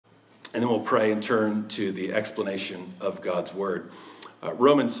And then we'll pray and turn to the explanation of God's word.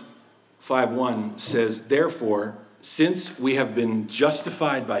 Romans 5:1 says, "Therefore, since we have been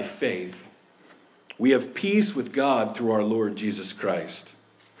justified by faith, we have peace with God through our Lord Jesus Christ.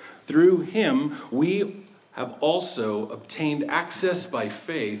 Through him, we have also obtained access by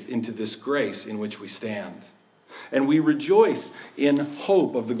faith into this grace in which we stand. And we rejoice in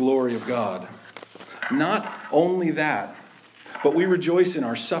hope of the glory of God. Not only that, but we rejoice in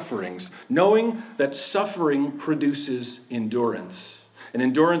our sufferings, knowing that suffering produces endurance. And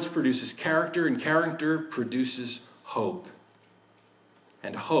endurance produces character, and character produces hope.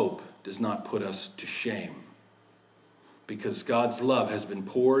 And hope does not put us to shame, because God's love has been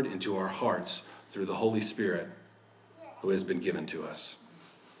poured into our hearts through the Holy Spirit who has been given to us."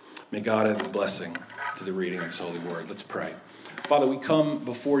 May God add the blessing to the reading of his holy word. Let's pray. Father, we come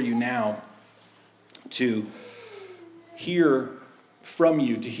before you now to hear from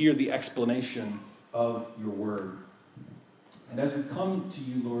you, to hear the explanation of your word. And as we come to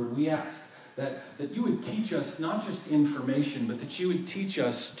you, Lord, we ask that you would teach us not just information, but that you would teach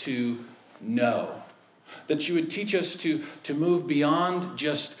us to know. That you would teach us to move beyond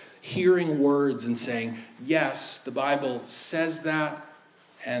just hearing words and saying, yes, the Bible says that,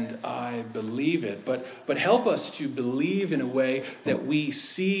 and I believe it. But help us to believe in a way that we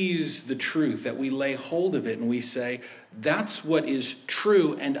seize the truth, that we lay hold of it, and we say, that's what is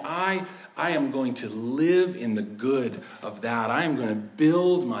true, and I am going to live in the good of that. I am going to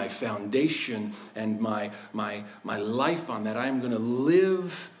build my foundation and my life on that. I am going to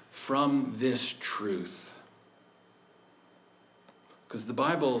live from this truth. Because the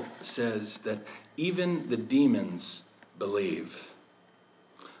Bible says that even the demons believe.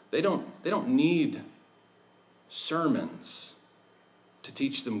 They don't need sermons to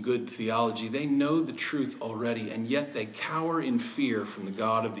teach them good theology. They know the truth already, and yet they cower in fear from the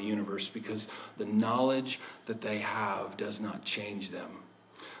God of the universe because the knowledge that they have does not change them.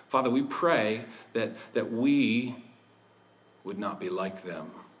 Father, we pray that we would not be like them,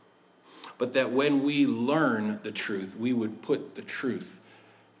 but that when we learn the truth, we would put the truth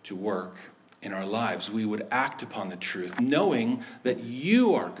to work in our lives. We would act upon the truth, knowing that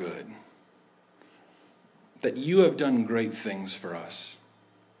you are good, that you have done great things for us,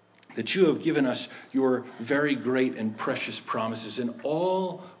 that you have given us your very great and precious promises, and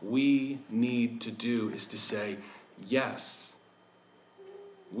all we need to do is to say, yes,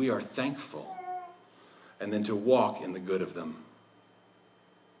 we are thankful, and then to walk in the good of them.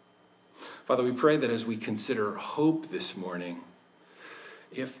 Father, we pray that as we consider hope this morning,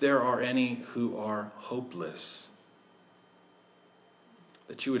 if there are any who are hopeless,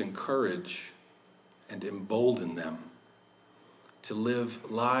 that you would encourage and embolden them to live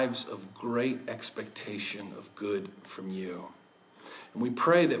lives of great expectation of good from you. And we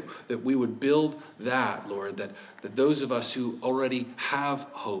pray that we would build that, Lord, that those of us who already have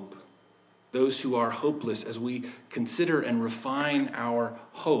hope, those who are hopeless, as we consider and refine our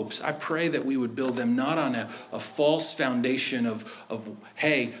hopes, I pray that we would build them not on a false foundation of,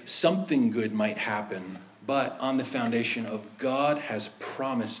 hey, something good might happen, but on the foundation of God has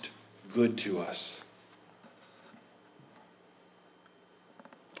promised good to us.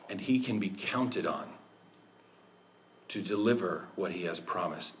 And he can be counted on to deliver what he has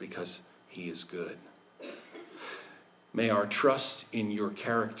promised because he is good. May our trust in your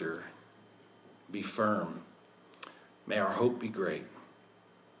character be firm. May our hope be great.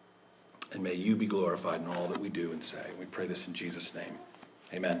 And may you be glorified in all that we do and say. We pray this in Jesus' name.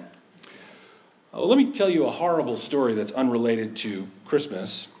 Amen. Well, let me tell you a horrible story that's unrelated to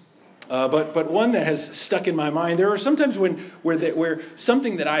Christmas, but one that has stuck in my mind. There are sometimes where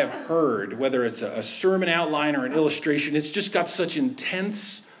something that I have heard, whether it's a sermon outline or an illustration, it's just got such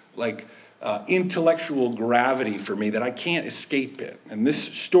intense, intellectual gravity for me that I can't escape it. And this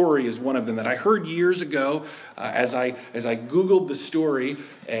story is one of them that I heard years ago as I Googled the story.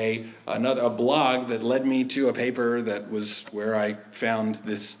 A blog that led me to a paper that was where I found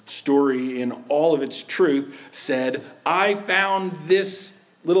this story in all of its truth said, I found this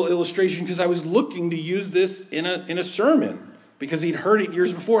little illustration because I was looking to use this in a sermon. Because he'd heard it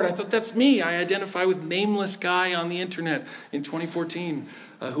years before, and I thought, that's me. I identify with nameless guy on the internet in 2014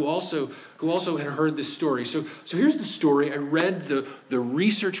 who also had heard this story. So here's the story. I read the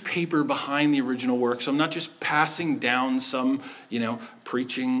research paper behind the original work, so I'm not just passing down some,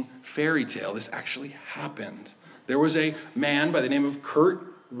 preaching fairy tale. This actually happened. There was a man by the name of Kurt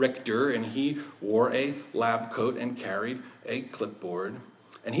Richter, and he wore a lab coat and carried a clipboard.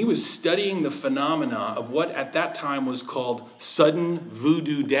 And he was studying the phenomena of what at that time was called sudden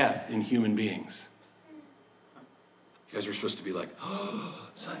voodoo death in human beings. You guys are supposed to be like, oh,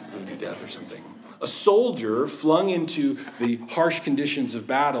 voodoo death or something. A soldier flung into the harsh conditions of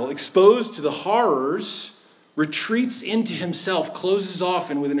battle, exposed to the horrors, retreats into himself, closes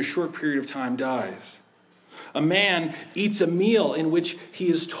off, and within a short period of time dies. A man eats a meal in which he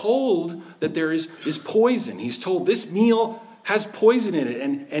is told that there is poison. He's told this meal has poison in it.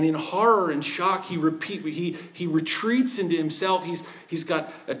 And in horror and shock, he retreats into himself. He's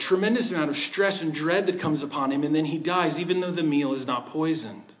got a tremendous amount of stress and dread that comes upon him. And then he dies, even though the meal is not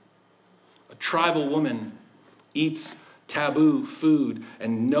poisoned. A tribal woman eats taboo food,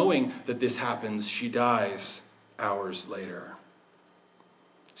 and knowing that this happens, she dies hours later.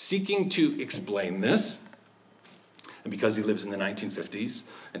 Seeking to explain this, and because he lives in the 1950s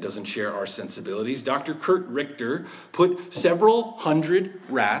and doesn't share our sensibilities, Dr. Kurt Richter put several hundred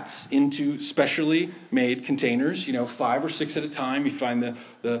rats into specially made containers, 5 or 6 at a time. You find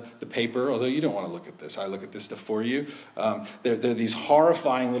the paper, although you don't want to look at this. I look at this stuff for you. They're these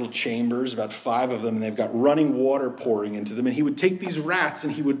horrifying little chambers, about 5 of them, and they've got running water pouring into them. And he would take these rats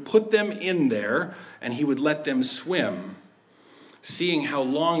and he would put them in there and he would let them swim, seeing how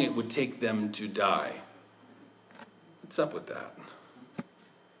long it would take them to die. What's up with that?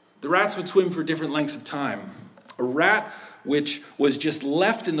 The rats would swim for different lengths of time. A rat which was just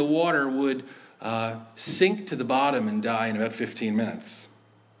left in the water would sink to the bottom and die in about 15 minutes.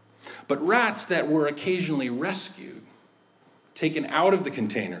 But rats that were occasionally rescued, taken out of the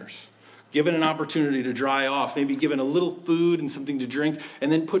containers, given an opportunity to dry off, maybe given a little food and something to drink,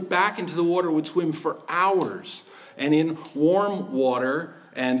 and then put back into the water, would swim for hours. And in warm water,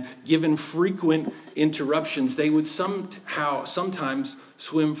 and given frequent interruptions, they would sometimes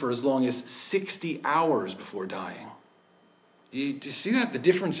swim for as long as 60 hours before dying. Do you see that? The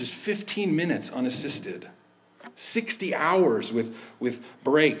difference is 15 minutes unassisted. 60 hours with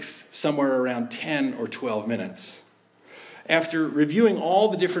breaks somewhere around 10 or 12 minutes. After reviewing all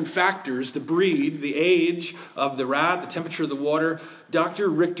the different factors, the breed, the age of the rat, the temperature of the water, Dr.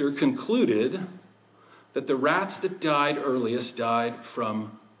 Richter concluded that the rats that died earliest died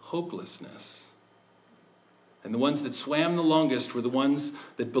from hopelessness. And the ones that swam the longest were the ones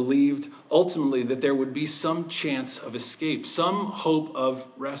that believed ultimately that there would be some chance of escape, some hope of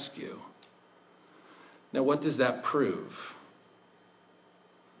rescue. Now, what does that prove?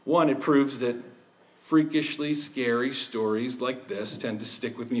 One, it proves that freakishly scary stories like this tend to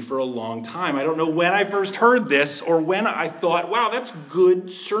stick with me for a long time. I don't know when I first heard this or when I thought, wow, that's good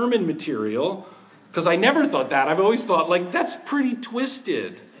sermon material. Because I never thought that. I've always thought, that's pretty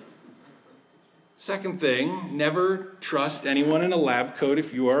twisted. Second thing, never trust anyone in a lab coat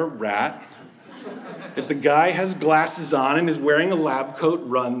if you are a rat. If the guy has glasses on and is wearing a lab coat,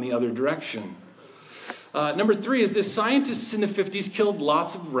 run the other direction. Number 3 is this: scientists in the 50s killed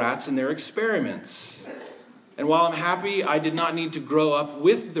lots of rats in their experiments. And while I'm happy I did not need to grow up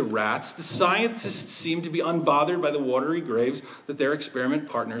with the rats, the scientists seemed to be unbothered by the watery graves that their experiment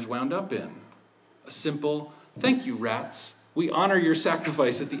partners wound up in. A simple, "Thank you, rats. We honor your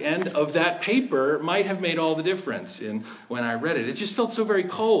sacrifice" at the end of that paper might have made all the difference when I read it. It just felt so very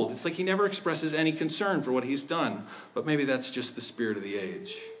cold. It's like he never expresses any concern for what he's done. But maybe that's just the spirit of the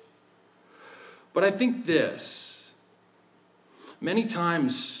age. But I think this: many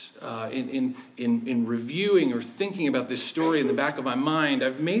times in reviewing or thinking about this story in the back of my mind,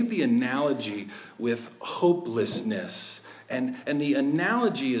 I've made the analogy with hopelessness. And the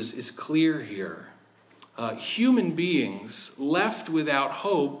analogy is clear here. Human beings left without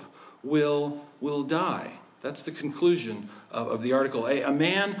hope will die. That's the conclusion of the article. A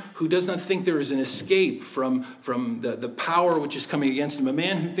man who does not think there is an escape from the power which is coming against him, a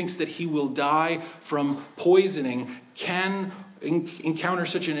man who thinks that he will die from poisoning, can encounter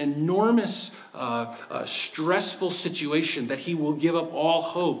such an enormous, stressful situation that he will give up all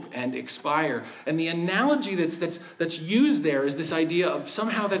hope and expire. And the analogy that's used there is this idea of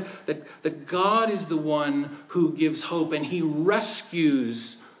somehow that God is the one who gives hope, and he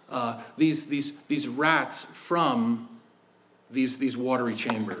rescues these rats from these watery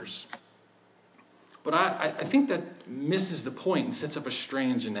chambers. But I think that misses the point and sets up a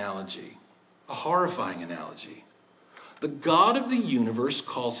strange analogy, a horrifying analogy. The God of the universe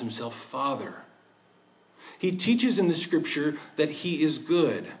calls himself Father. He teaches in the scripture that he is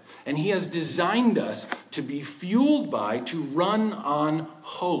good, and he has designed us to be fueled by, to run on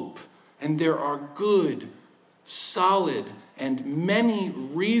hope. And there are good, solid, and many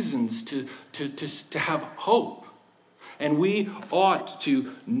reasons to have hope. And we ought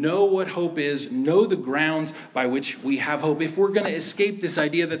to know what hope is, know the grounds by which we have hope. If we're going to escape this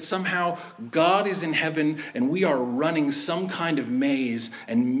idea that somehow God is in heaven and we are running some kind of maze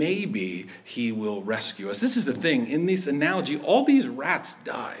and maybe he will rescue us. This is the thing. In this analogy, all these rats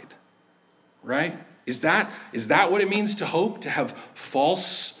died, right? Is that what it means to hope? To have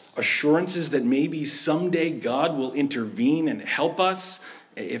false assurances that maybe someday God will intervene and help us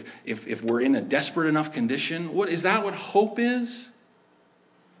if we're in a desperate enough condition? Is that what hope is?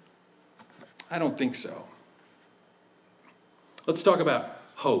 I don't think so. Let's talk about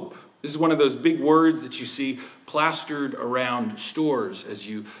hope. This is one of those big words that you see plastered around stores as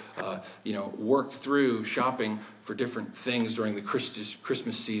you work through shopping for different things during the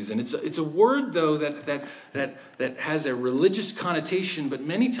Christmas season. It's a word, though, that has a religious connotation, but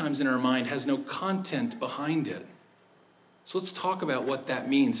many times in our mind has no content behind it. So let's talk about what that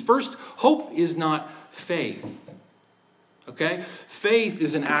means. First, hope is not faith. Okay? Faith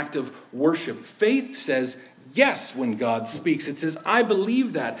is an act of worship. Faith says yes when God speaks. It says, I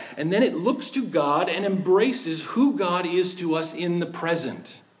believe that. And then it looks to God and embraces who God is to us in the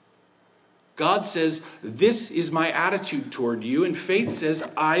present. God says, this is my attitude toward you. And faith says,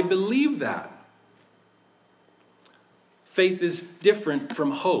 I believe that. Faith is different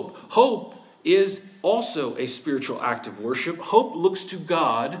from hope. Hope is also a spiritual act of worship. Hope looks to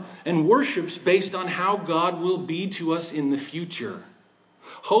God and worships based on how God will be to us in the future.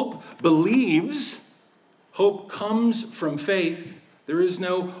 Hope believes. Hope comes from faith. There is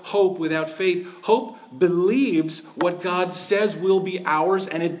no hope without faith. Hope believes what God says will be ours,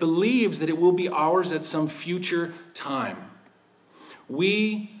 and it believes that it will be ours at some future time.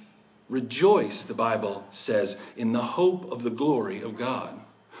 We rejoice, the Bible says, in the hope of the glory of God.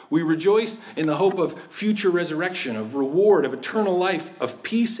 We rejoice in the hope of future resurrection, of reward, of eternal life, of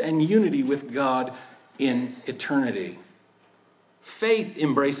peace and unity with God in eternity. Faith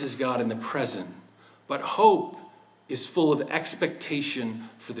embraces God in the present, but hope is full of expectation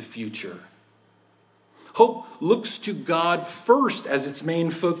for the future. Hope looks to God first as its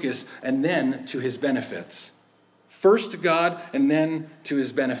main focus and then to his benefits. First to God and then to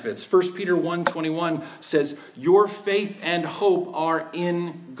his benefits. 1 Peter 1:21 says, your faith and hope are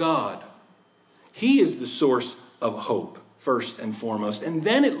in God. He is the source of hope, first and foremost. And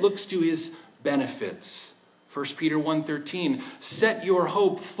then it looks to his benefits. 1 Peter 1:13, set your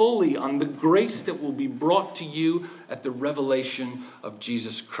hope fully on the grace that will be brought to you at the revelation of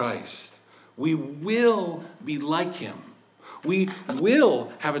Jesus Christ. We will be like him. We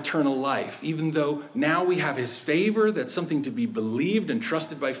will have eternal life, even though now we have his favor. That's something to be believed and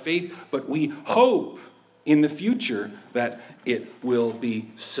trusted by faith. But we hope in the future that it will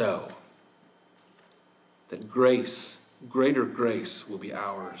be so. That grace, greater grace, will be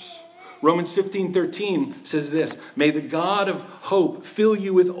ours. Romans 15:13 says this, may the God of hope fill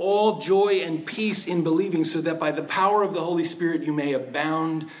you with all joy and peace in believing, so that by the power of the Holy Spirit you may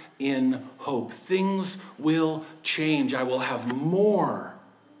abound in hope. Things will change. I will have more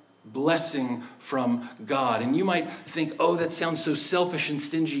blessing from God. And you might think, oh, that sounds so selfish and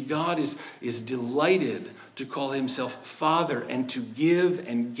stingy. God is delighted to call himself Father and to give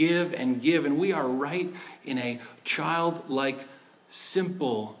and give and give. And we are right in a childlike,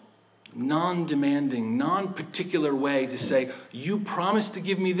 simple, non-demanding, non-particular way to say, you promised to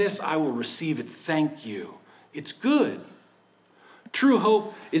give me this, I will receive it. Thank you. It's good. True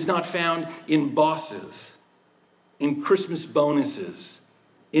hope is not found in bosses, in Christmas bonuses,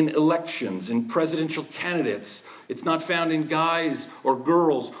 in elections, in presidential candidates. It's not found in guys or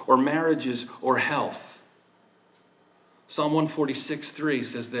girls or marriages or health. Psalm 146:3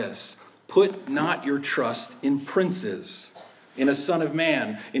 says this, put not your trust in princes, in a son of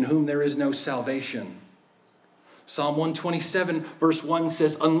man in whom there is no salvation. Psalm 127 verse 1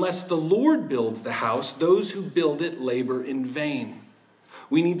 says, unless the Lord builds the house, those who build it labor in vain.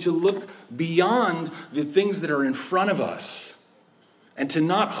 We need to look beyond the things that are in front of us and to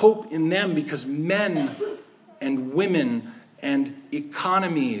not hope in them because men and women and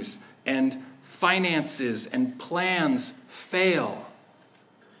economies and finances and plans fail.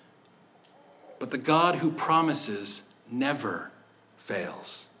 But the God who promises never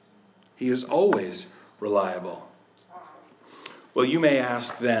fails. He is always reliable. Well, you may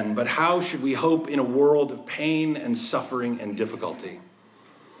ask then, but how should we hope in a world of pain and suffering and difficulty?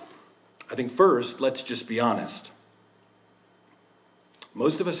 I think first, let's just be honest.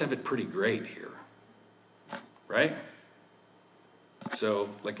 Most of us have it pretty great here, right? So,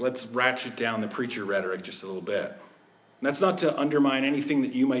 let's ratchet down the preacher rhetoric just a little bit. And that's not to undermine anything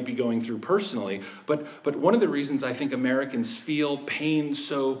that you might be going through personally, but one of the reasons I think Americans feel pain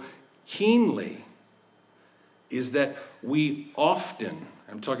so keenly is that we often,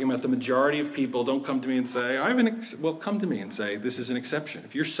 I'm talking about the majority of people, don't come to me and say, come to me and say, this is an exception.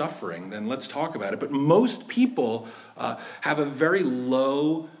 If you're suffering, then let's talk about it. But most people have a very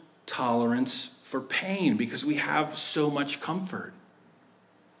low tolerance for pain because we have so much comfort.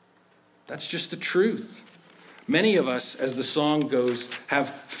 That's just the truth. Many of us, as the song goes,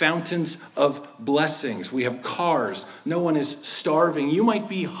 have fountains of blessings. We have cars. No one is starving. You might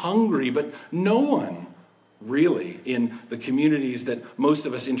be hungry, but no one really in the communities that most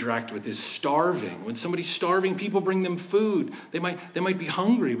of us interact with is starving. When somebody's starving, people bring them food. They might be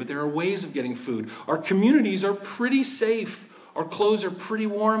hungry, but there are ways of getting food. Our communities are pretty safe. Our clothes are pretty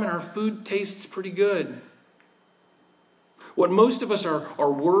warm, and our food tastes pretty good. What most of us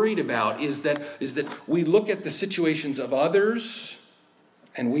are worried about is that we look at the situations of others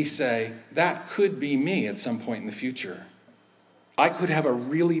and we say, that could be me at some point in the future. I could have a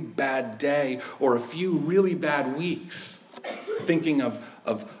really bad day or a few really bad weeks thinking of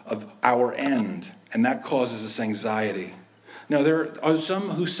our end, and that causes us anxiety. Now, there are some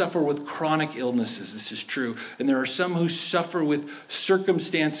who suffer with chronic illnesses, this is true, and there are some who suffer with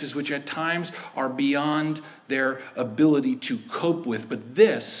circumstances which at times are beyond their ability to cope with, but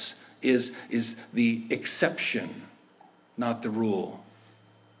this is the exception, not the rule.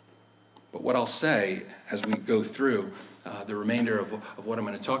 But what I'll say as we go through the remainder of what I'm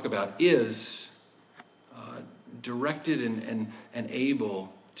going to talk about is directed and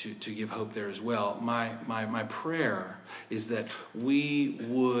able to give hope there as well. My prayer is that we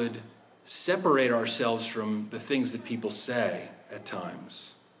would separate ourselves from the things that people say at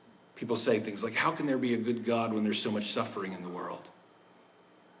times. People say things like, how can there be a good God when there's so much suffering in the world?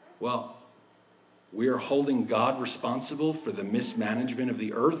 Well, we are holding God responsible for the mismanagement of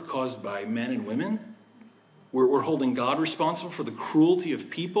the earth caused by men and women. We're holding God responsible for the cruelty of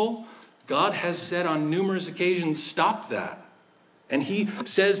people. God has said on numerous occasions, stop that. And he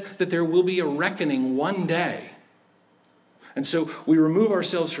says that there will be a reckoning one day. And so we remove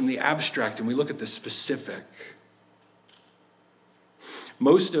ourselves from the abstract and we look at the specific.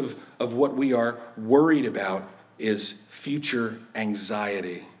 Most of what we are worried about is future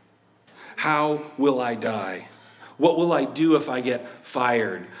anxiety. How will I die? What will I do if I get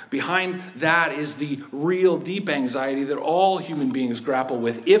fired? Behind that is the real deep anxiety that all human beings grapple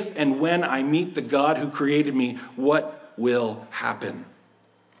with. If and when I meet the God who created me, what will happen?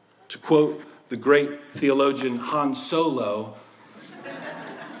 To quote the great theologian Han Solo,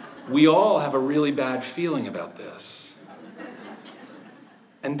 we all have a really bad feeling about this.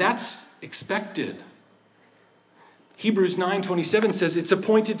 And that's expected. Hebrews 9:27 says it's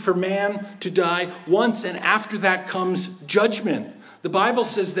appointed for man to die once, and after that comes judgment. The Bible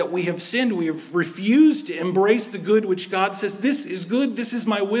says that we have sinned. We have refused to embrace the good which God says, this is good, this is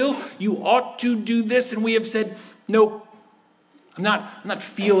my will, you ought to do this. And we have said, nope, I'm not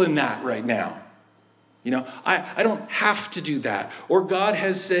feeling that right now. I don't have to do that. Or God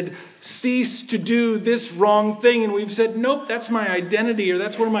has said, cease to do this wrong thing. And we've said, nope, that's my identity, or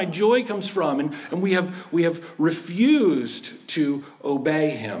that's where my joy comes from. And we have refused to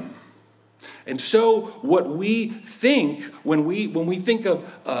obey him. And so what we think, when we think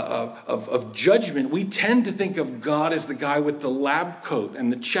of judgment, we tend to think of God as the guy with the lab coat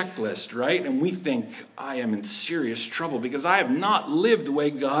and the checklist, right? And we think, I am in serious trouble because I have not lived the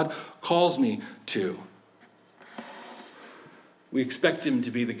way God calls me to. We expect him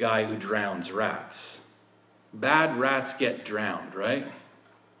to be the guy who drowns rats. Bad rats get drowned, right?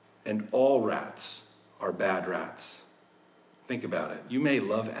 And all rats are bad rats. Think about it. You may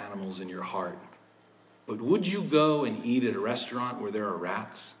love animals in your heart, but would you go and eat at a restaurant where there are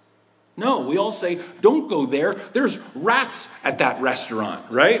rats? No, we all say, don't go there. There's rats at that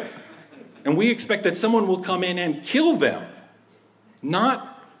restaurant, right? And we expect that someone will come in and kill them,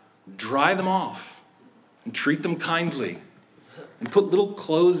 not dry them off and treat them kindly and put little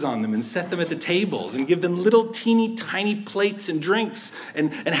clothes on them and set them at the tables and give them little teeny tiny plates and drinks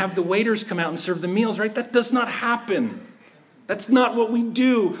and have the waiters come out and serve the meals, right? That does not happen. That's not what we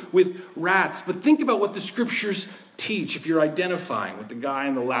do with rats. But think about what the scriptures teach if you're identifying with the guy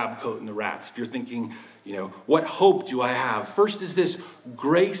in the lab coat and the rats. If you're thinking, what hope do I have? First is this: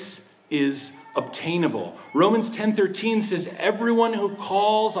 grace is obtainable. Romans 10:13 says, everyone who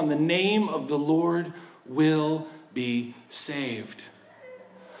calls on the name of the Lord will be saved.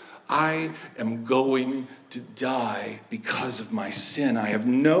 I am going to die because of my sin. I have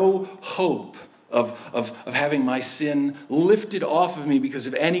no hope of having my sin lifted off of me because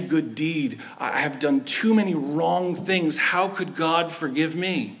of any good deed. I have done too many wrong things. How could God forgive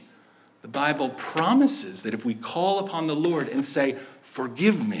me? The Bible promises that if we call upon the Lord and say,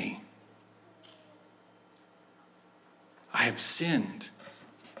 forgive me, I have sinned,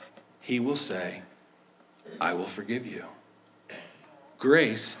 he will say, I will forgive you.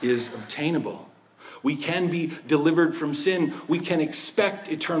 Grace is obtainable. We can be delivered from sin. We can expect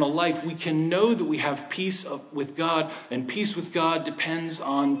eternal life. We can know that we have peace with God, and peace with God depends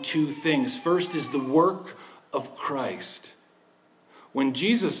on two things. First is the work of Christ. When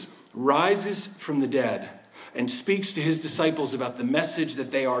Jesus rises from the dead and speaks to his disciples about the message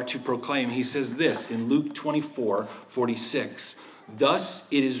that they are to proclaim, he says this in Luke 24:46. Thus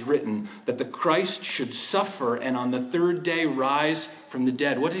it is written that the Christ should suffer and on the third day rise from the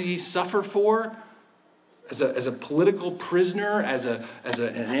dead. What did he suffer for? As a political prisoner, as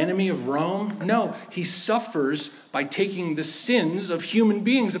an enemy of Rome? No, he suffers by taking the sins of human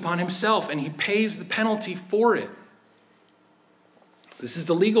beings upon himself, and he pays the penalty for it. This is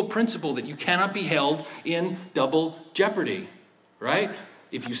the legal principle that you cannot be held in double jeopardy, right?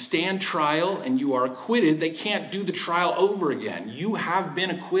 If you stand trial and you are acquitted, they can't do the trial over again. You have been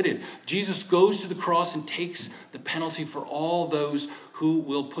acquitted. Jesus goes to the cross and takes the penalty for all those who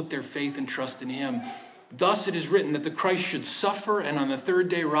will put their faith and trust in him. Thus it is written that the Christ should suffer and on the third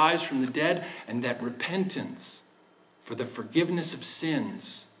day rise from the dead, and that repentance for the forgiveness of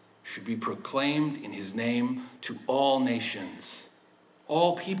sins should be proclaimed in his name to all nations.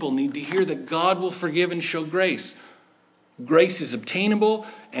 All people need to hear that God will forgive and show grace. Grace is obtainable,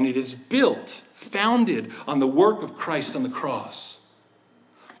 and it is built, founded on the work of Christ on the cross.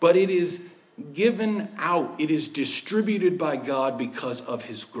 But it is given out, it is distributed by God because of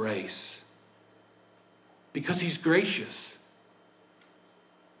his grace. Because he's gracious.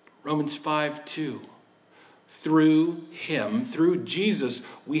 Romans 5:2. Through him, through Jesus,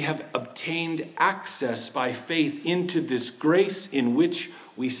 we have obtained access by faith into this grace in which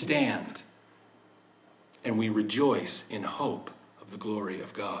we stand. And we rejoice in hope of the glory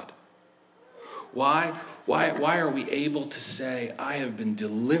of God. Why are we able to say, I have been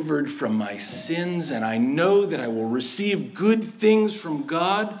delivered from my sins and I know that I will receive good things from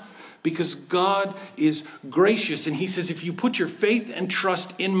God? Because God is gracious, and he says, if you put your faith and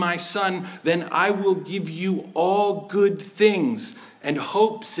trust in my Son, then I will give you all good things. And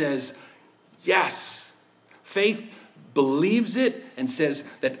hope says, yes. Faith believes it and says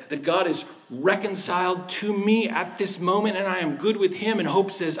that God is reconciled to me at this moment, and I am good with him. And hope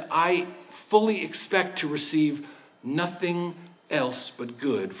says, I fully expect to receive nothing else but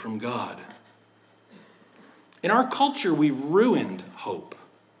good from God. In our culture, we've ruined hope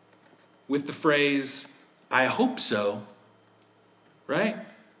with the phrase, I hope so, right?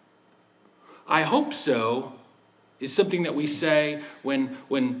 I hope so is something that we say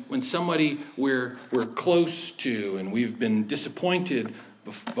when somebody we're close to and we've been disappointed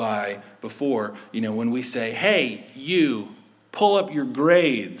by before, when we say, hey, you, pull up your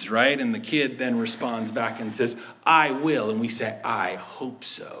grades, right? And the kid then responds back and says, I will. And we say, I hope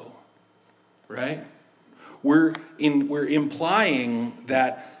so, right? We're implying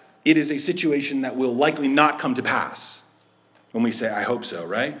that it is a situation that will likely not come to pass when we say, I hope so,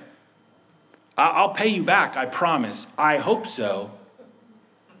 right? I'll pay you back, I promise. I hope so.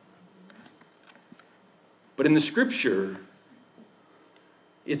 But in the scripture,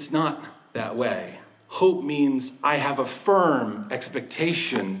 it's not that way. Hope means I have a firm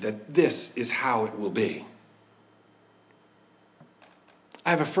expectation that this is how it will be. I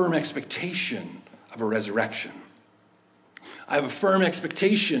have a firm expectation of a resurrection. I have a firm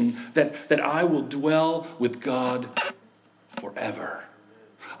expectation that I will dwell with God forever.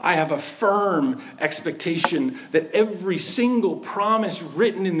 I have a firm expectation that every single promise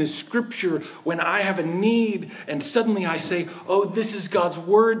written in the scripture, when I have a need and suddenly I say, oh, this is God's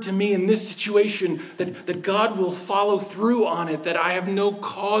word to me in this situation, that God will follow through on it, that I have no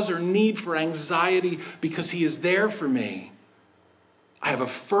cause or need for anxiety because he is there for me. I have a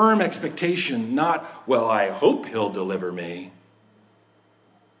firm expectation, not, well, I hope he'll deliver me.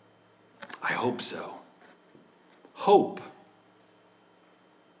 I hope so. Hope.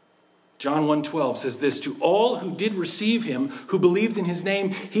 John 1:12 says this, to all who did receive him, who believed in his name,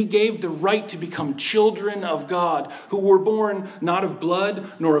 he gave the right to become children of God, who were born not of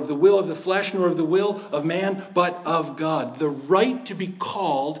blood, nor of the will of the flesh, nor of the will of man, but of God. The right to be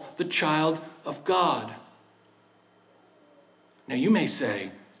called the child of God. Now you may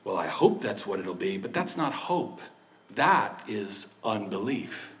say, well, I hope that's what it'll be, but that's not hope. That is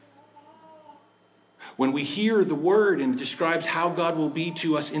unbelief. When we hear the word and it describes how God will be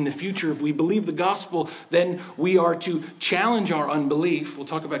to us in the future, if we believe the gospel, then we are to challenge our unbelief. We'll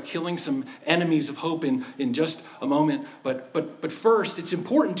talk about killing some enemies of hope in just a moment. But first, it's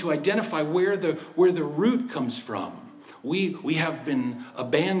important to identify where the root comes from. We have been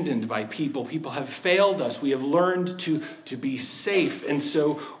abandoned by people. People have failed us. We have learned to be safe. And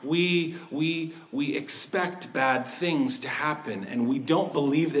so we expect bad things to happen. And we don't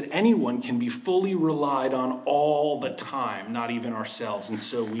believe that anyone can be fully relied on all the time, not even ourselves. And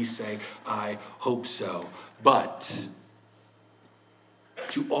so we say, I hope so. But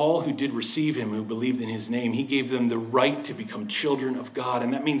to all who did receive him, who believed in his name, he gave them the right to become children of God.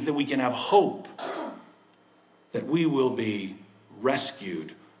 And that means that we can have hope that we will be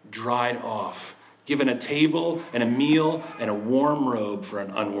rescued, dried off, given a table and a meal and a warm robe for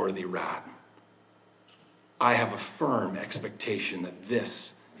an unworthy rat. I have a firm expectation that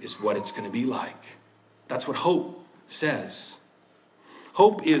this is what it's going to be like. That's what hope says.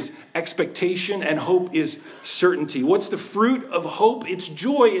 Hope is expectation and hope is certainty. What's the fruit of hope? It's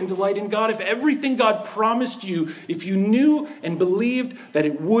joy and delight in God. If everything God promised you, if you knew and believed that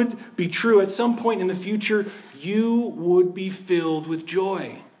it would be true at some point in the future, you would be filled with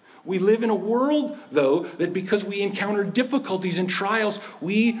joy. We live in a world, though, that because we encounter difficulties and trials,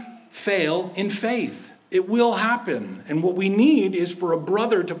 we fail in faith. It will happen. And what we need is for a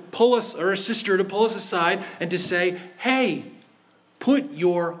brother to pull us, or a sister to pull us aside and to say, hey, put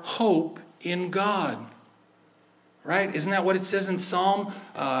your hope in God. Right? Isn't that what it says in Psalm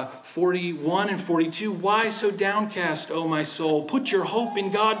 41 and 42? Why so downcast, O my soul? Put your hope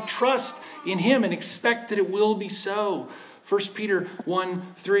in God, trust in him, and expect that it will be so. 1 Peter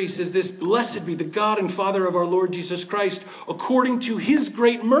 1:3 says this, blessed be the God and Father of our Lord Jesus Christ, according to his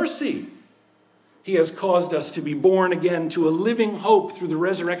great mercy. He has caused us to be born again to a living hope through the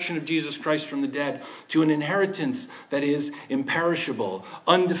resurrection of Jesus Christ from the dead, to an inheritance that is imperishable,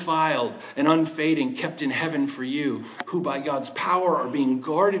 undefiled, and unfading, kept in heaven for you, who by God's power are being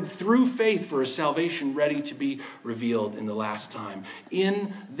guarded through faith for a salvation ready to be revealed in the last time.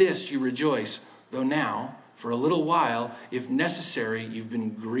 In this you rejoice, though now, for a little while, if necessary, you've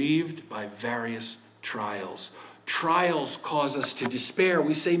been grieved by various trials. Trials cause us to despair.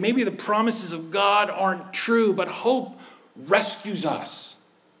 We say maybe the promises of God aren't true, but hope rescues us.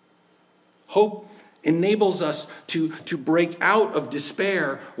 Hope enables us to break out of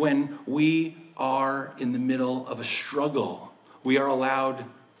despair when we are in the middle of a struggle. We are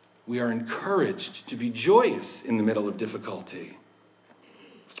encouraged to be joyous in the middle of difficulty.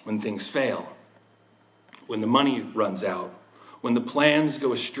 When things fail, when the money runs out, when the plans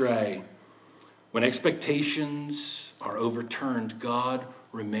go astray, when expectations are overturned, God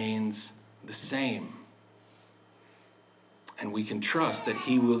remains the same. And we can trust that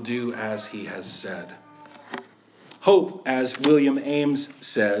he will do as he has said. Hope, as William Ames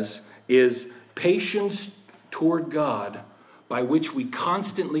says, is patience toward God by which we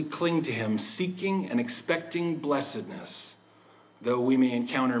constantly cling to him, seeking and expecting blessedness, though we may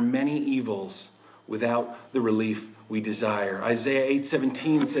encounter many evils without the relief we desire. Isaiah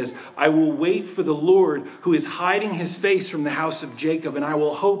 8:17 says, I will wait for the Lord who is hiding his face from the house of Jacob, and I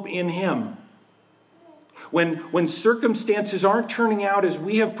will hope in him. When circumstances aren't turning out as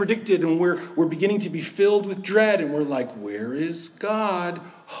we have predicted, and we're beginning to be filled with dread, and we're like, where is God?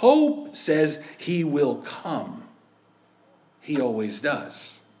 Hope says he will come. He always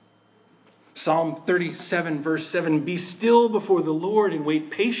does. Psalm 37 verse 7, be still before the Lord and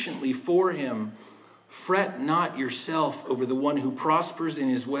wait patiently for him. Fret not yourself over the one who prospers in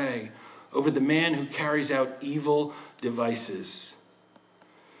his way, over the man who carries out evil devices.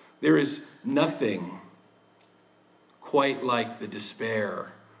 There is nothing quite like the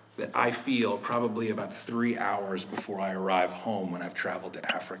despair that I feel probably about 3 hours before I arrive home when I've traveled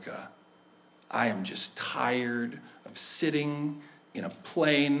to Africa. I am just tired of sitting in a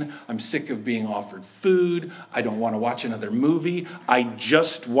plane. I'm sick of being offered food. I don't want to watch another movie. I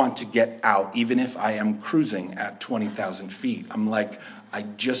just want to get out, even if I am cruising at 20,000 feet. I'm like, I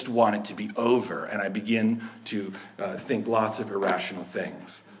just want it to be over. And I begin to think lots of irrational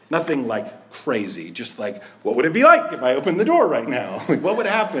things. Nothing like crazy, just like, what would it be like if I opened the door right now? Like, what would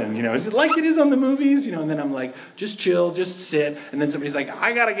happen? Is it like it is on the movies? And then I'm like, just chill, just sit. And then somebody's like,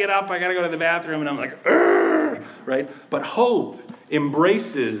 I got to get up, I got to go to the bathroom. And I'm like, right? But hope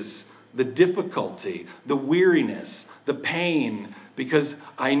embraces the difficulty, the weariness, the pain, because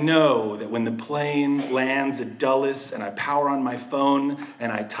I know that when the plane lands at Dulles and I power on my phone and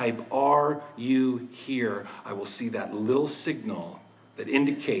I type, "Are you here?" I will see that little signal that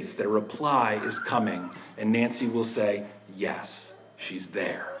indicates that a reply is coming, and Nancy will say, "Yes, she's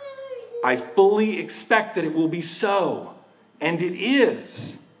there." I fully expect that it will be so, and it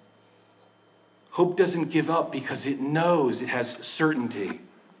is. Hope doesn't give up because it knows, it has certainty.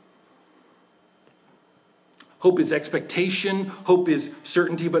 Hope is expectation, hope is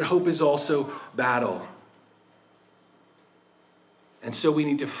certainty, but hope is also battle. And so we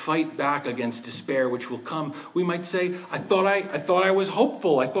need to fight back against despair, which will come. We might say, I thought I was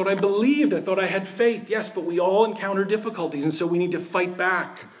hopeful. I thought I believed. I thought I had faith. Yes, but we all encounter difficulties, and so we need to fight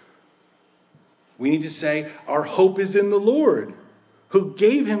back. We need to say, our hope is in the Lord, who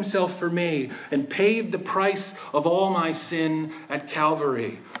gave himself for me and paid the price of all my sin at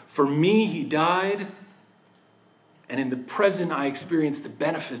Calvary. For me, he died, and in the present, I experience the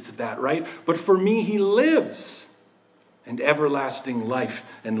benefits of that, right? But for me, he lives. And everlasting life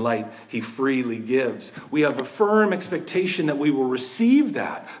and light he freely gives. We have a firm expectation that we will receive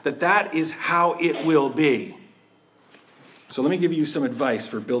that is how it will be. So let me give you some advice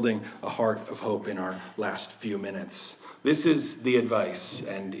for building a heart of hope in our last few minutes. This is the advice,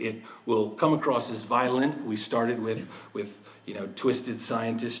 and it will come across as violent. We started with twisted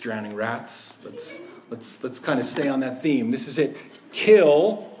scientists drowning rats. Let's kind of stay on that theme. This is it.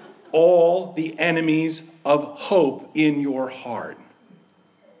 Kill all the enemies of hope in your heart.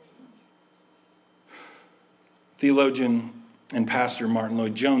 Theologian and pastor Martin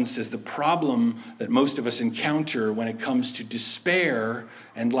Lloyd-Jones says the problem that most of us encounter when it comes to despair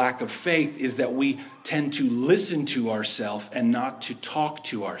and lack of faith is that we tend to listen to ourselves and not to talk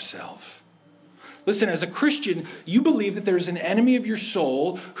to ourselves. Listen, as a Christian, you believe that there's an enemy of your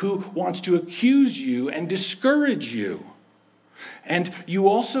soul who wants to accuse you and discourage you. And you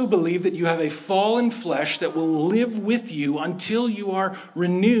also believe that you have a fallen flesh that will live with you until you are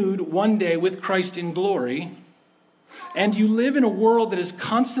renewed one day with Christ in glory. And you live in a world that is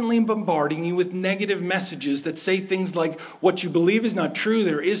constantly bombarding you with negative messages that say things like, what you believe is not true,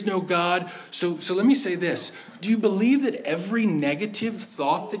 there is no God. So let me say this. Do you believe that every negative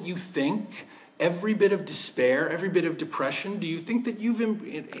thought that you think, every bit of despair, every bit of depression, do you think that you've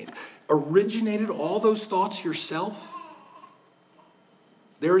originated all those thoughts yourself?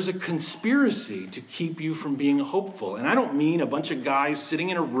 There is a conspiracy to keep you from being hopeful. And I don't mean a bunch of guys sitting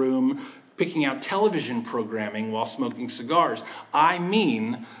in a room picking out television programming while smoking cigars. I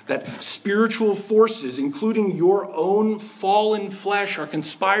mean that spiritual forces, including your own fallen flesh, are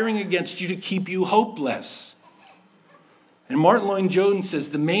conspiring against you to keep you hopeless. And Martin Lloyd-Jones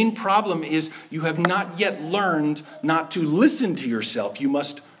says the main problem is you have not yet learned not to listen to yourself. You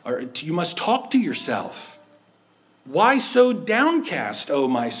must talk to yourself. Why so downcast, O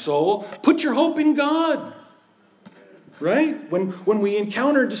my soul? Put your hope in God. Right? When we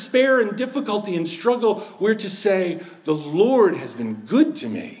encounter despair and difficulty and struggle, we're to say, the Lord has been good to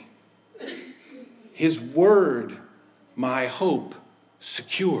me. His word, my hope,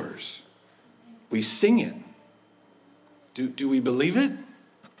 secures. We sing it. Do we believe it?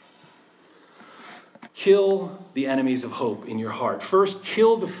 Kill the enemies of hope in your heart. First,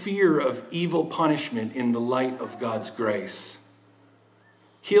 kill the fear of evil punishment in the light of God's grace.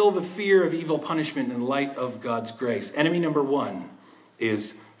 Kill the fear of evil punishment in the light of God's grace. Enemy number one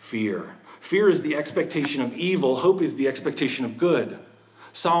is fear. Fear is the expectation of evil. Hope is the expectation of good.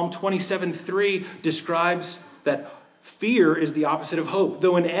 Psalm 27:3 describes that fear is the opposite of hope.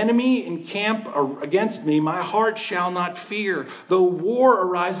 Though an enemy encamp against me, my heart shall not fear. Though war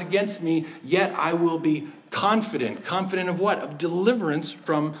arise against me, yet I will be confident. Confident of what? Of deliverance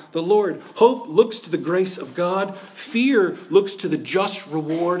from the Lord. Hope looks to the grace of God. Fear looks to the just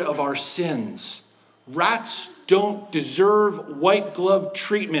reward of our sins. Rats don't deserve white glove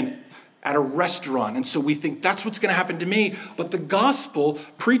treatment at a restaurant. And so we think that's what's going to happen to me. But the gospel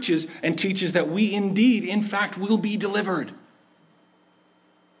preaches and teaches that we indeed, in fact, will be delivered.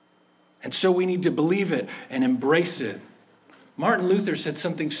 And so we need to believe it and embrace it. Martin Luther said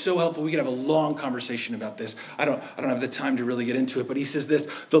something so helpful. We could have a long conversation about this. I don't have the time to really get into it, but he says this: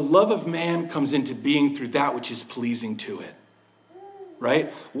 the love of man comes into being through that which is pleasing to it.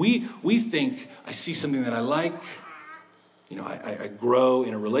 Right? We think, I see something that I like. I grow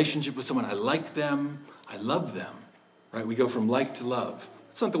in a relationship with someone. I like them. I love them. Right? We go from like to love.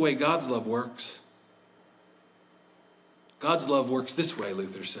 That's not the way God's love works. God's love works this way,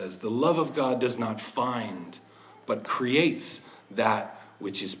 Luther says. The love of God does not find, but creates that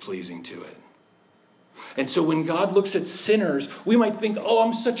which is pleasing to it. And so when God looks at sinners, we might think, oh,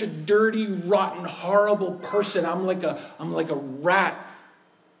 I'm such a dirty, rotten, horrible person. I'm like a rat.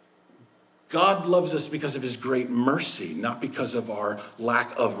 God loves us because of his great mercy, not because of our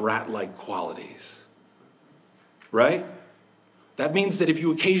lack of rat-like qualities. Right? That means that if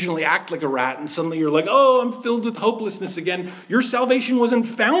you occasionally act like a rat and suddenly you're like, oh, I'm filled with hopelessness again, your salvation wasn't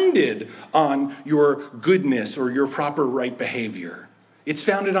founded on your goodness or your proper right behavior. It's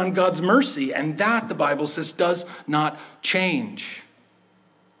founded on God's mercy, and that, the Bible says, does not change.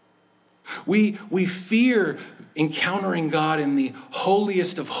 We fear encountering God in the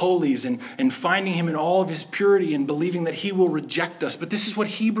holiest of holies and finding him in all of his purity and believing that he will reject us. But this is what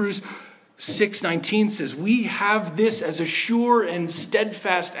Hebrews 6:19 says. We have this as a sure and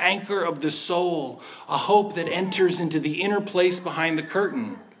steadfast anchor of the soul, a hope that enters into the inner place behind the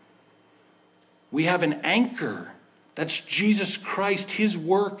curtain. We have an anchor. That's Jesus Christ, his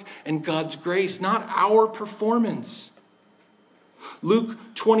work and God's grace, not our performance. Luke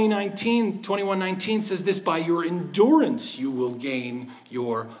 21:19 says this, by your endurance you will gain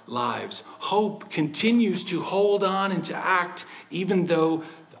your lives. Hope continues to hold on and to act even though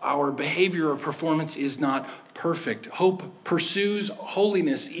our behavior or performance is not perfect. Hope pursues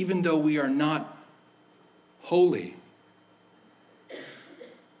holiness even though we are not holy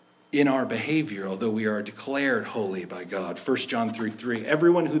in our behavior, although we are declared holy by God. 1 John 3:3,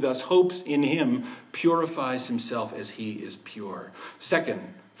 everyone who thus hopes in him purifies himself as he is pure.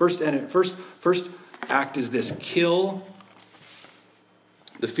 First act is this: kill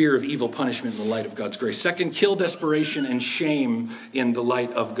the fear of evil punishment in the light of God's grace. Second, kill desperation and shame in the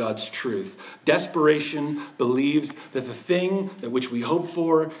light of God's truth. Desperation believes that the thing that which we hope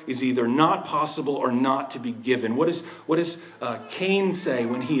for is either not possible or not to be given. What does Cain say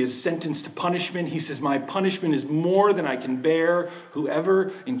when he is sentenced to punishment? He says, my punishment is more than I can bear.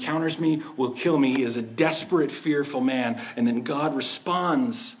 Whoever encounters me will kill me. He is a desperate, fearful man. And then God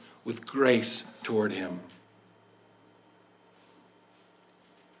responds with grace toward him.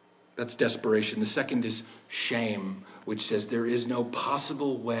 That's desperation. The second is shame, which says there is no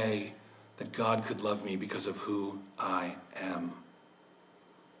possible way that God could love me because of who I am.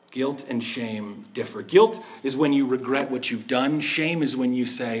 Guilt and shame differ. Guilt is when you regret what you've done. Shame is when you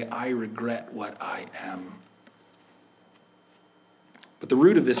say, I regret what I am. But the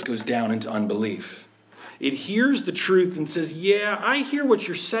root of this goes down into unbelief. It hears the truth and says, yeah, I hear what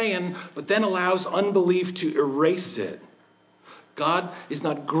you're saying, but then allows unbelief to erase it. God is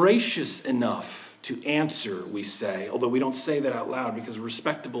not gracious enough to answer, we say, although we don't say that out loud because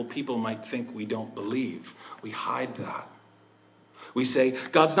respectable people might think we don't believe. We hide that. We say,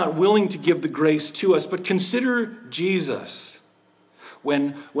 God's not willing to give the grace to us, but consider Jesus.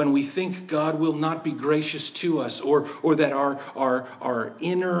 When we think God will not be gracious to us, or that our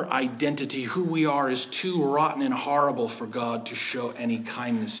inner identity, who we are, is too rotten and horrible for God to show any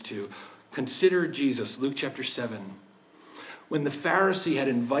kindness to. Consider Jesus, Luke chapter 7. When the Pharisee had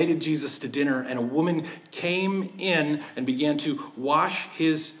invited Jesus to dinner and a woman came in and began to wash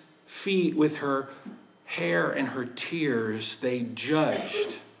his feet with her hair and her tears, they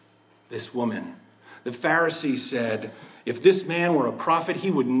judged this woman. The Pharisee said, if this man were a prophet,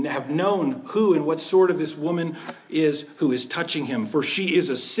 he would have known who and what sort of this woman is who is touching him, for she is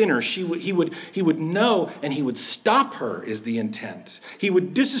a sinner. He would know, and he would stop her, is the intent. He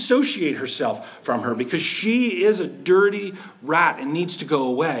would disassociate himself from her because she is a dirty rat and needs to go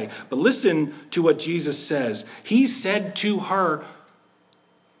away. But listen to what Jesus says. He said to her,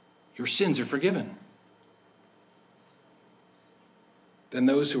 your sins are forgiven. Then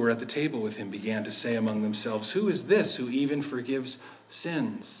those who were at the table with him began to say among themselves, who is this who even forgives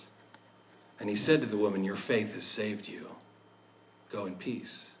sins? And he said to the woman, your faith has saved you. Go in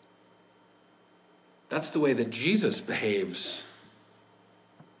peace. That's the way that Jesus behaves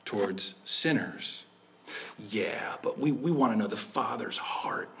towards sinners. Yeah, but we want to know the Father's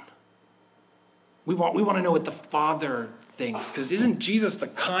heart. We want to know what the Father thinks, because isn't Jesus the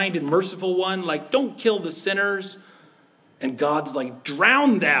kind and merciful one? Like, don't kill the sinners. And God's like,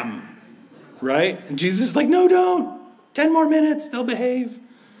 drown them, right? And Jesus is like, no, don't. 10 more minutes, they'll behave.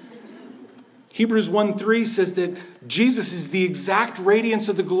 Hebrews 1:3 says that Jesus is the exact radiance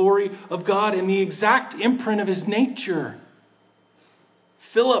of the glory of God and the exact imprint of his nature.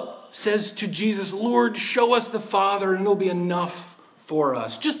 Philip says to Jesus, Lord, show us the Father and it'll be enough for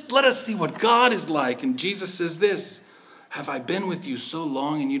us. Just let us see what God is like. And Jesus says this, have I been with you so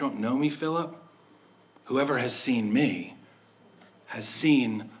long and you don't know me, Philip? Whoever has seen me has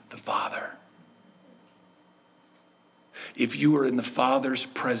seen the Father. If you are in the Father's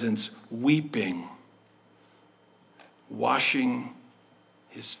presence weeping, washing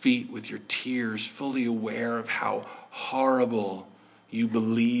his feet with your tears, fully aware of how horrible you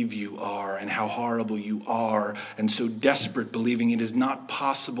believe you are and how horrible you are, and so desperate, believing it is not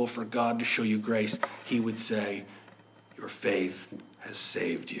possible for God to show you grace, he would say, your faith has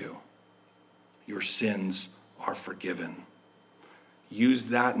saved you. Your sins are forgiven. Use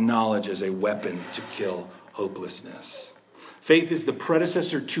that knowledge as a weapon to kill hopelessness. Faith is the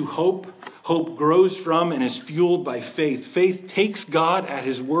predecessor to hope. Hope grows from and is fueled by faith. Faith takes God at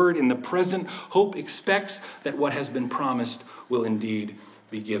his word in the present. Hope expects that what has been promised will indeed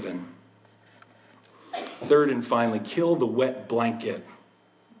be given. Third and finally, kill the wet blanket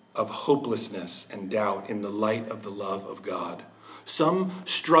of hopelessness and doubt in the light of the love of God. Some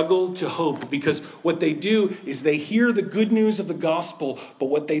struggle to hope because what they do is they hear the good news of the gospel, but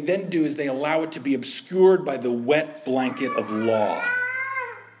what they then do is they allow it to be obscured by the wet blanket of law.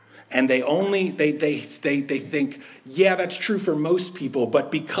 And they think, yeah, that's true for most people,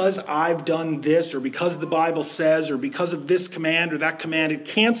 but because I've done this, or because the Bible says, or because of this command or that command, it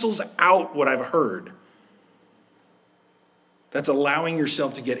cancels out what I've heard. That's allowing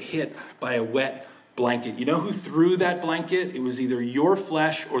yourself to get hit by a wet blanket. You know who threw that blanket? It was either your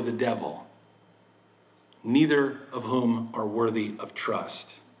flesh or the devil, neither of whom are worthy of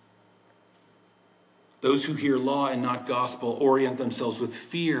trust. Those who hear law and not gospel orient themselves with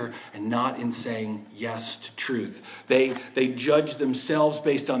fear and not in saying yes to truth. They judge themselves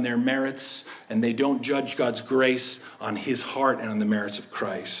based on their merits, and they don't judge God's grace on his heart and on the merits of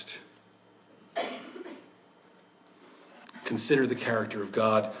Christ. Consider the character of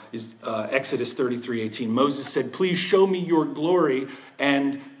God. Exodus 33:18. Moses said, "Please show me your glory."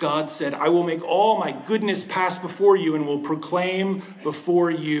 And God said, "I will make all my goodness pass before you and will proclaim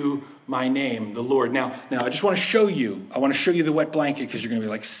before you my name, the Lord." Now I just want to show you. I want to show you the wet blanket because you're going to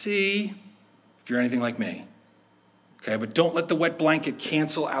be like, see, if you're anything like me. Okay, but don't let the wet blanket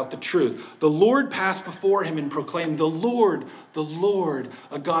cancel out the truth. The Lord passed before him and proclaimed, the Lord,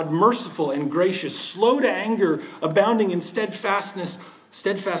 a God merciful and gracious, slow to anger, abounding in steadfast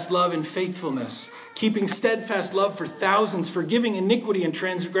love and faithfulness, keeping steadfast love for thousands, forgiving iniquity and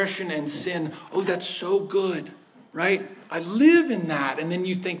transgression and sin. Oh, that's so good, right? I live in that. And then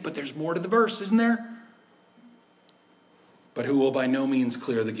you think, but there's more to the verse, isn't there? But who will by no means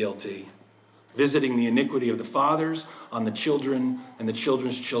clear the guilty, visiting the iniquity of the fathers on the children and the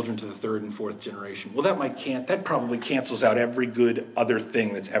children's children to the third and fourth generation. Well, that probably cancels out every good other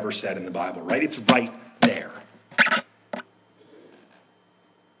thing that's ever said in the Bible, right? It's right there.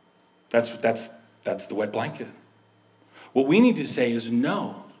 That's the wet blanket. What we need to say is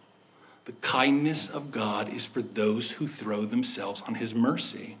no. The kindness of God is for those who throw themselves on his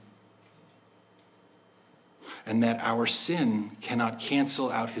mercy. And that our sin cannot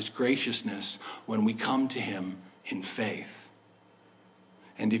cancel out his graciousness when we come to him in faith.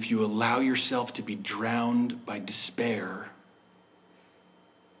 And if you allow yourself to be drowned by despair,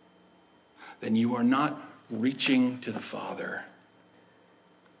 then you are not reaching to the Father.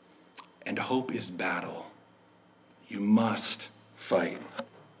 And hope is battle. You must fight.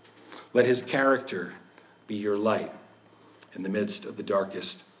 Let his character be your light in the midst of the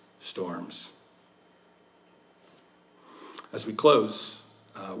darkest storms. As we close,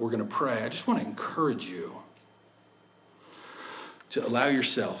 we're going to pray. I just want to encourage you to allow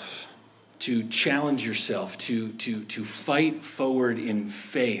yourself to challenge yourself, to fight forward in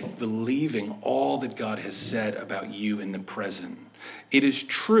faith, believing all that God has said about you in the present. It is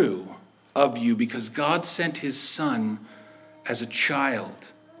true of you because God sent his Son as a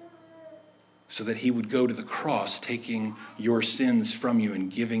child so that he would go to the cross, taking your sins from you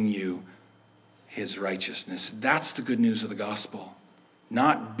and giving you his righteousness. That's the good news of the gospel.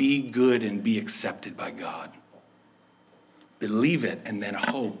 Not be good and be accepted by God. Believe it and then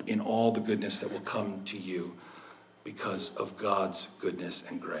hope in all the goodness that will come to you because of God's goodness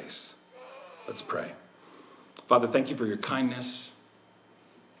and grace. Let's pray. Father, thank you for your kindness.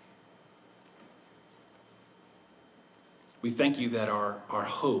 We thank you that our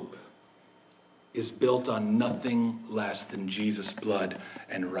hope is built on nothing less than Jesus' blood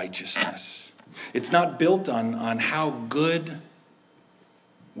and righteousness. It's not built on how good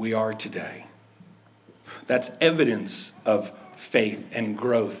we are today. That's evidence of faith and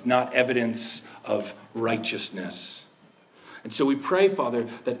growth, not evidence of righteousness. And so we pray, Father,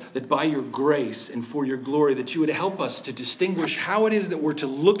 that by your grace and for your glory, that you would help us to distinguish how it is that we're to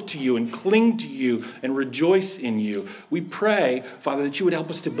look to you and cling to you and rejoice in you. We pray, Father, that you would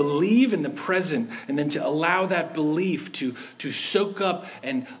help us to believe in the present and then to allow that belief to soak up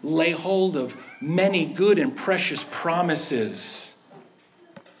and lay hold of many good and precious promises,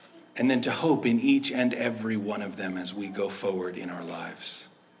 and then to hope in each and every one of them as we go forward in our lives.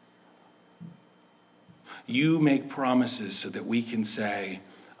 You make promises so that we can say,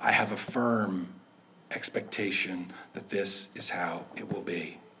 I have a firm expectation that this is how it will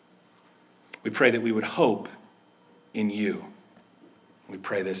be. We pray that we would hope in you. We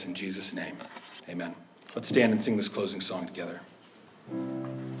pray this in Jesus' name. Amen. Let's stand and sing this closing song together.